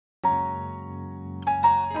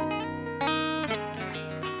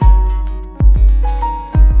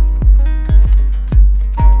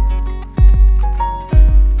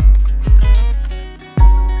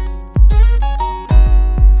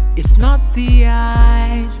the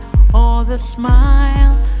eyes or the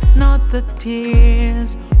smile, not the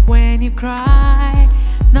tears when you cry,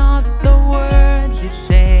 not the words you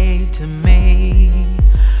say to me,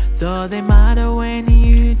 though they matter when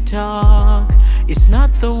you talk. It's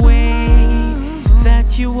not the way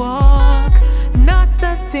that you walk, not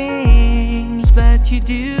the things that you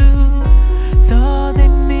do, though they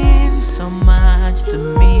mean so much to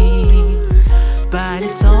me. But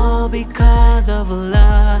it's all because of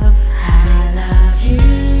love.